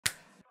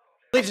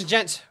Ladies and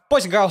gents,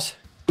 boys and girls,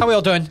 how we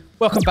all doing?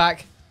 Welcome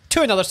back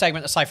to another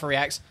segment of Cypher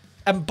Reacts.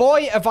 And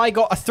boy, have I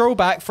got a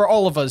throwback for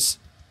all of us.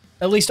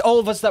 At least all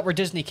of us that were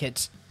Disney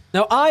kids.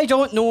 Now, I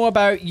don't know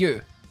about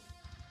you,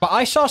 but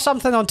I saw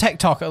something on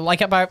TikTok,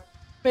 like about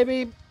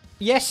maybe,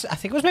 yes, I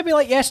think it was maybe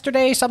like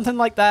yesterday, something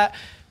like that.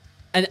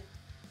 And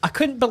I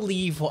couldn't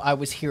believe what I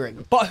was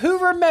hearing. But who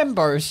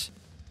remembers,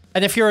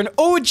 and if you're an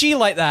OG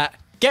like that,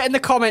 get in the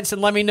comments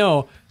and let me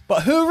know.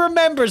 But who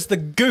remembers the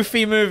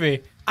Goofy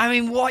movie? I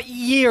mean, what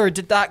year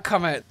did that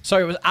come out?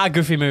 Sorry, it was a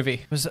Goofy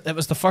movie. It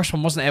was the first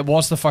one, wasn't it? It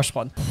was the first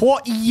one.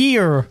 What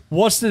year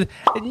was the...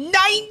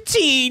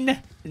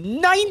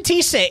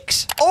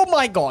 1996. Oh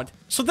my god.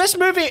 So this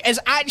movie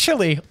is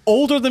actually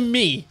older than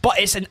me, but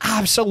it's an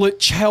absolute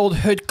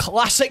childhood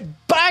classic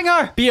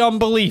banger beyond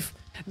belief.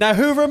 Now,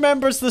 who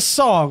remembers the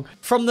song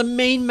from the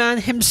main man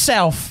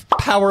himself,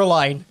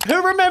 Powerline?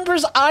 Who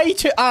remembers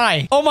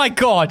I2I? Oh my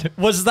god,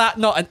 was that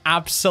not an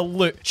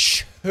absolute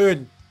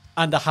tune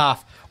and a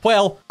half?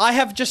 Well, I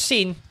have just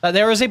seen that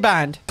there is a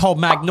band called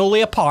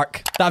Magnolia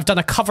Park that have done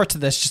a cover to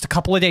this just a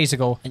couple of days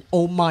ago. And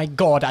oh my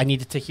god, I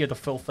needed to hear the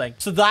full thing.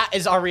 So that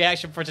is our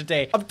reaction for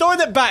today. I'm throwing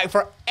it back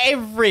for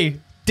every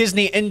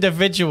Disney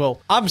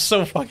individual. I'm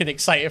so fucking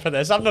excited for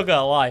this. I'm not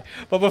gonna lie.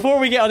 But before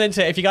we get on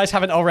into it, if you guys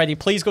haven't already,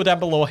 please go down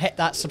below, hit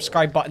that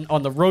subscribe button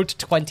on the road to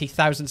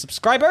 20,000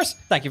 subscribers.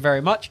 Thank you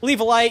very much. Leave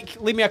a like,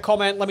 leave me a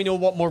comment, let me know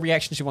what more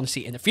reactions you want to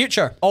see in the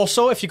future.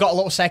 Also, if you got a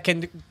little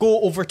second,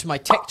 go over to my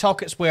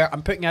TikTok. It's where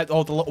I'm putting out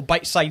all the little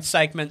bite-sized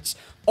segments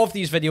of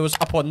these videos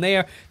up on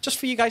there, just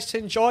for you guys to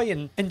enjoy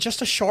in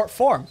just a short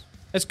form.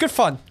 It's good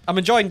fun. I'm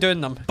enjoying doing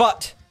them.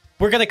 But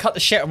we're gonna cut the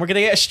shit and we're gonna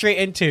get straight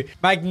into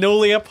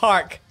Magnolia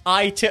Park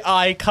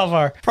I2I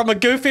cover from a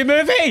Goofy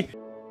movie.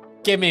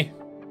 Gimme.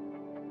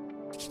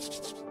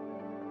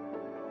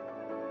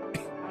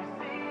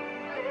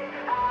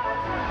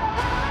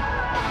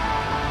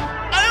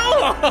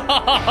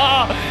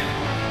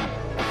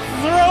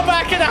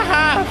 Throwback and a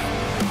half.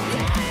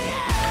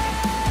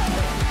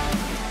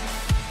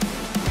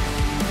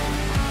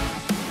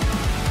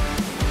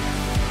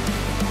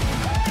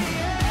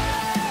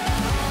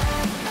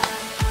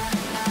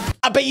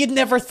 I bet you'd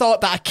never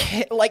thought that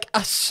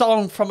a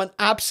song from an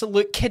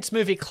absolute kids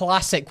movie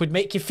classic would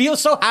make you feel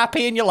so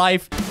happy in your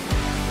life.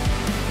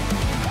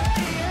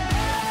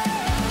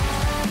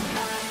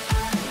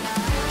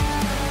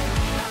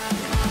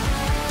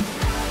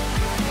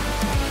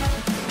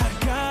 I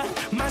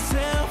got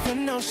myself a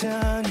notion,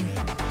 and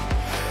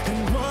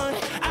one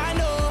I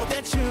know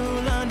that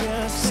you'll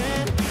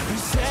understand. We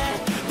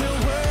set the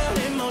world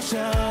in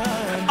motion.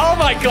 Oh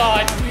my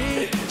god!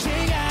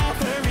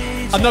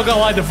 I'm not gonna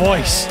lie, the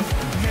voice.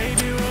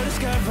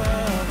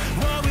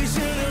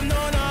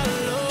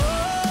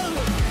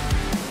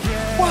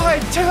 One,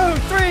 two,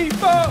 three,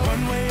 four.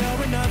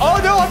 Oh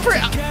no,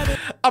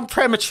 I'm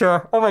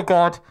premature. Oh my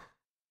god.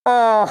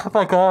 Oh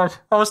my god.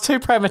 I was too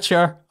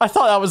premature. I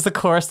thought that was the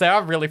chorus there. I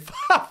really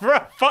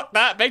fucked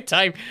that big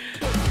time.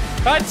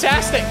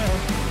 Fantastic.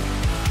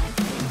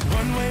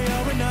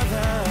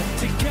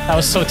 That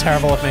was so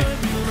terrible of me.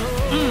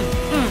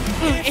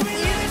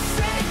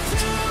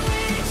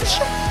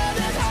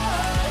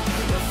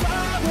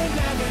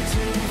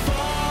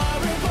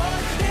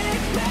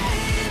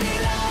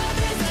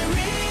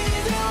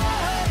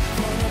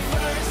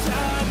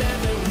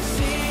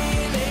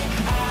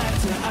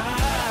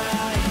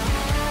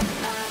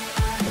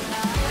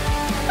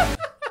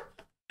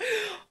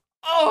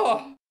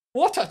 Oh,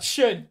 what a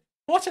tune.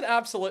 What an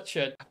absolute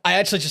tune. I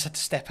actually just had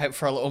to step out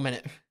for a little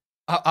minute.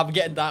 I'm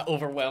getting that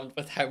overwhelmed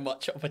with how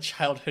much of a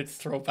childhood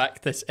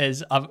throwback this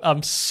is.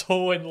 I'm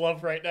so in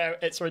love right now.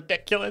 It's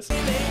ridiculous. Come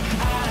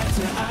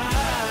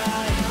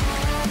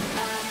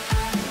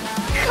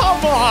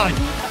on!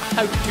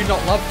 How could you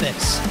not love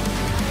this?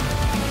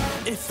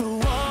 If the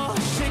wall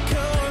should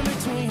come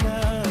between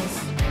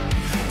us,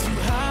 too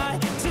high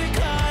to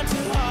climb,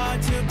 too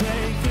hard to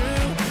break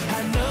through,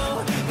 I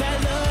know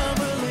that love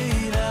will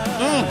lead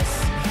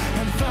us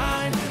and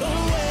find a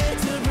way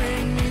to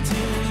bring me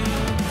to you.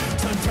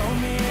 So don't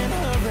be in a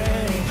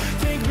hurry,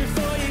 think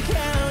before you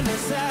count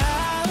us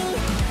out.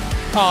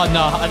 Oh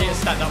no, I need to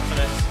stand up for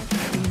this.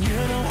 You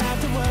don't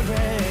have to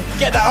worry.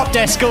 Get that up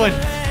desk going.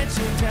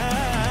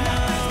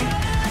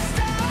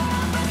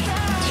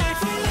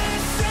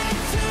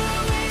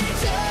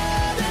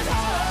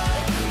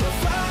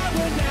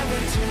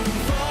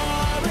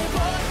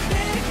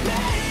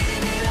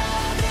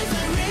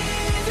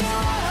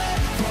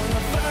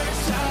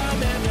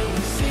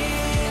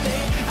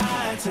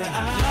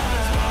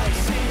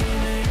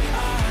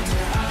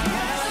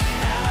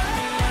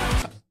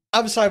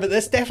 I'm sorry, but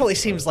this definitely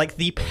seems like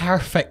the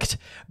perfect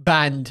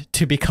band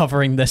to be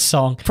covering this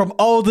song. From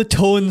all the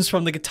tones,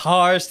 from the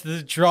guitars to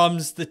the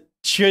drums, the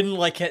tune,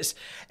 like it's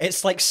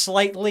like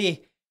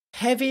slightly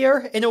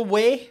heavier in a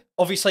way.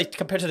 Obviously,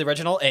 compared to the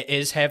original, it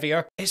is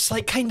heavier. It's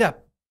like kind of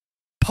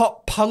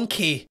pop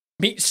punky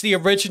meets the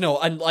original,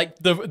 and like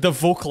the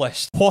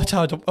vocalist. What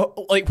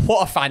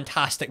a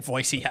fantastic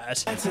voice he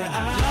has.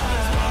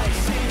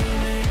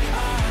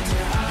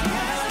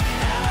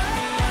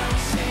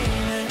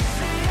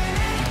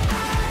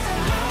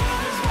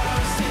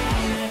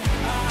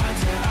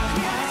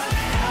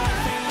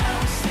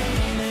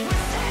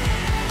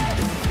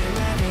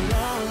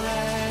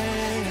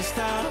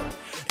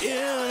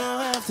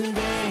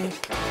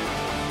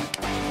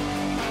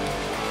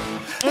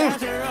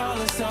 After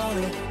all is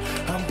only,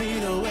 I'm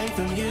beat away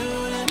from you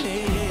and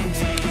me.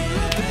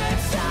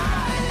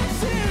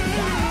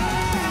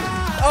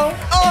 Oh,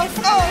 oh,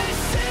 oh!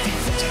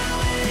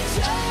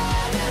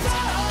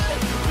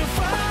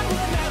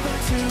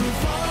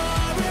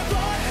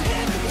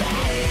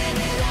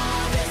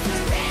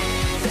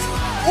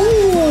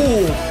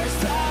 Ooh!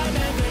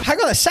 Hang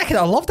on a second,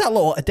 I love that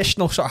little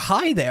additional sort of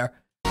high there.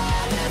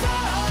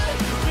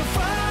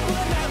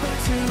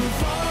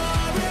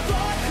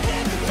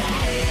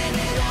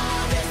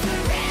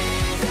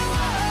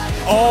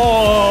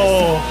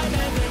 Oh!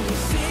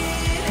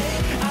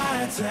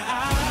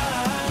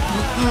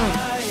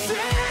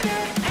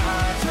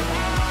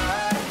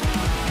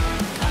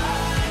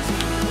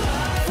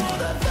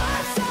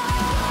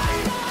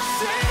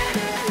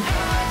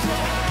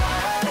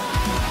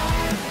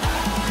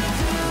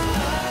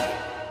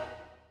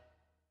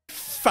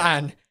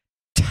 Fantastic.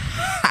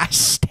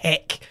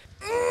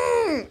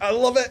 I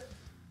love it.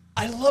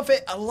 I love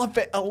it. I love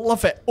it. I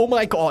love it. Oh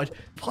my god.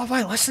 What have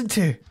I listened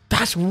to?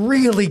 That's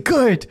really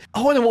good.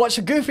 I want to watch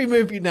a Goofy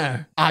movie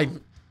now.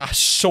 I'm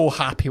so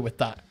happy with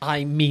that.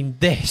 I mean,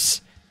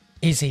 this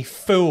is a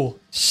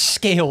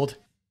full-scaled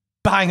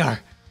banger.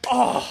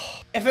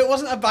 Oh, if it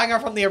wasn't a banger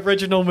from the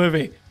original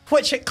movie,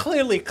 which it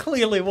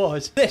clearly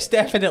was, this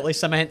definitely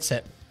cements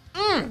it.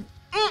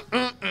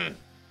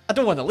 I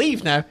don't want to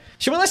leave now.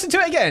 Should we listen to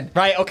it again?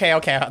 Right, okay,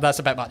 that's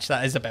a bit much.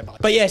 That is a bit much.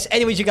 But yes,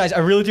 anyways, you guys, I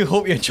really do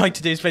hope you enjoyed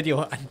today's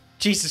video. And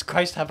Jesus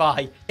Christ, have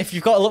I. If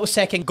you've got a little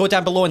second, go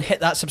down below and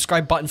hit that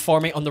subscribe button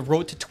for me on the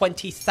road to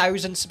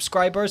 20,000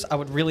 subscribers. I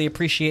would really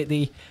appreciate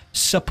the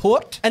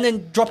support. And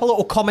then drop a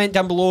little comment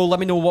down below. Let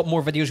me know what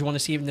more videos you want to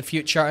see in the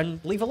future and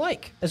leave a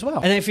like as well.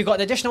 And then if you've got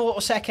an additional little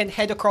second,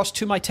 head across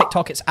to my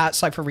TikTok. It's at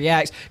Cypher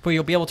Reacts, where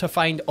you'll be able to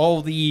find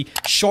all the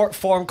short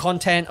form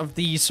content of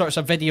these sorts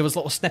of videos,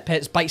 little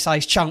snippets,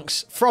 bite-sized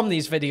chunks from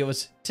these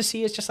videos to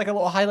see as just like a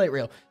little highlight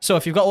reel. So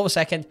if you've got a little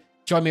second,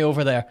 join me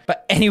over there.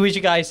 But anyways,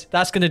 you guys,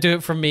 that's going to do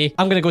it from me.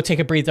 I'm going to go take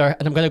a breather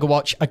and I'm going to go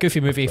watch a Goofy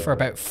movie for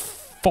about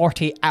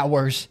 40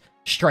 hours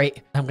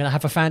straight. I'm going to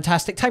have a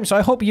fantastic time. So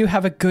I hope you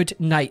have a good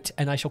night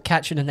and I shall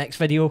catch you in the next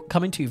video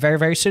coming to you very,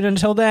 very soon.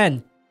 Until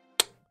then,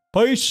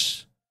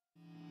 peace.